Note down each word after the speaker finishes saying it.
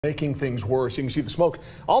Making things worse. You can see the smoke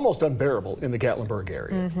almost unbearable in the Gatlinburg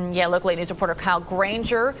area. Yeah, local 8 News reporter Kyle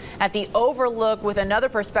Granger at the overlook with another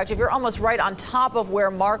perspective. You're almost right on top of where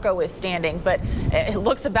Marco is standing, but it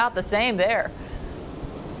looks about the same there.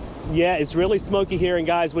 Yeah, it's really smoky here, and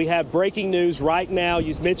guys, we have breaking news right now.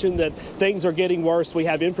 You mentioned that things are getting worse. We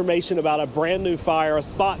have information about a brand new fire, a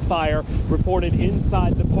spot fire, reported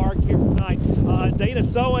inside the park here tonight. Dana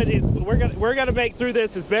Sowen we're gonna make through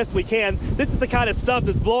this as best we can. This is the kind of stuff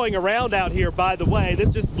that's blowing around out here, by the way.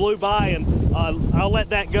 This just blew by, and I'll let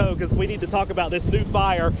that go because we need to talk about this new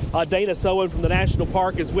fire. Dana Sowen from the National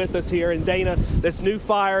Park is with us here, and Dana, this new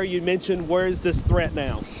fire you mentioned, where is this threat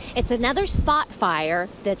now? It's another spot fire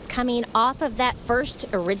that's coming off of that first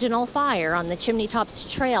original fire on the Chimney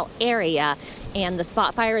Tops Trail area. And the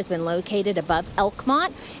spot fire has been located above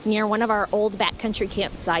Elkmont near one of our old backcountry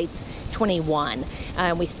campsites, 21.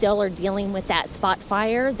 We still are dealing with that spot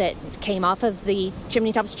fire that came off of the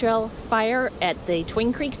Chimney Tops Trail fire at the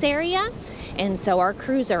Twin Creeks area. And so our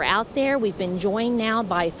crews are out there. We've been joined now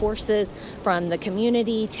by forces from the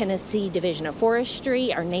Community Tennessee Division of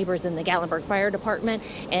Forestry, our neighbors in the Gatlinburg Fire Department,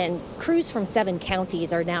 and crews from 7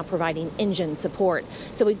 counties are now providing engine support.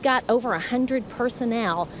 So we've got over 100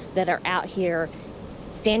 personnel that are out here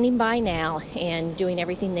standing by now and doing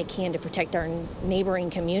everything they can to protect our neighboring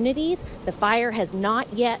communities. The fire has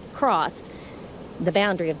not yet crossed the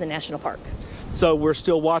boundary of the national park. So we're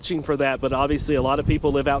still watching for that, but obviously a lot of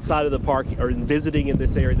people live outside of the park or visiting in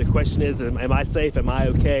this area. The question is, am I safe? Am I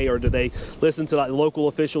okay? Or do they listen to local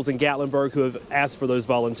officials in Gatlinburg who have asked for those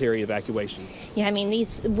voluntary evacuations? Yeah, I mean,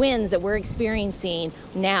 these winds that we're experiencing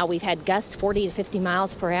now, we've had gusts 40 to 50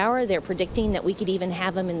 miles per hour. They're predicting that we could even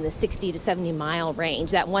have them in the 60 to 70 mile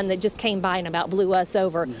range. That one that just came by and about blew us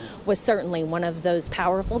over was certainly one of those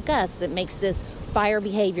powerful gusts that makes this fire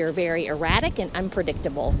behavior very erratic and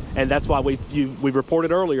unpredictable. And that's why we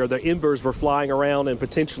reported earlier the embers were flying around and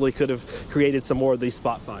potentially could have created some more of these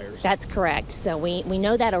spot fires. That's correct. So we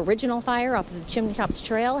know that original fire off of the Chimney Tops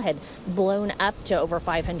Trail had blown up to over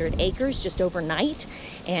 500 acres just overnight.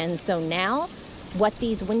 And so now what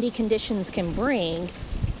these windy conditions can bring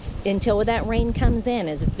until that rain comes in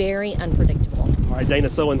is very unpredictable. All right, Dana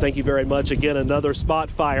Sowen, thank you very much. Again, another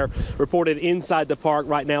spot fire reported inside the park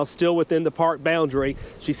right now, still within the park boundary.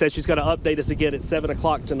 She says she's going to update us again at 7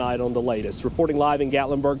 o'clock tonight on the latest. Reporting live in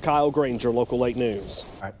Gatlinburg, Kyle Granger, Local 8 News.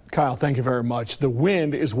 All right, Kyle, thank you very much. The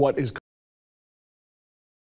wind is what is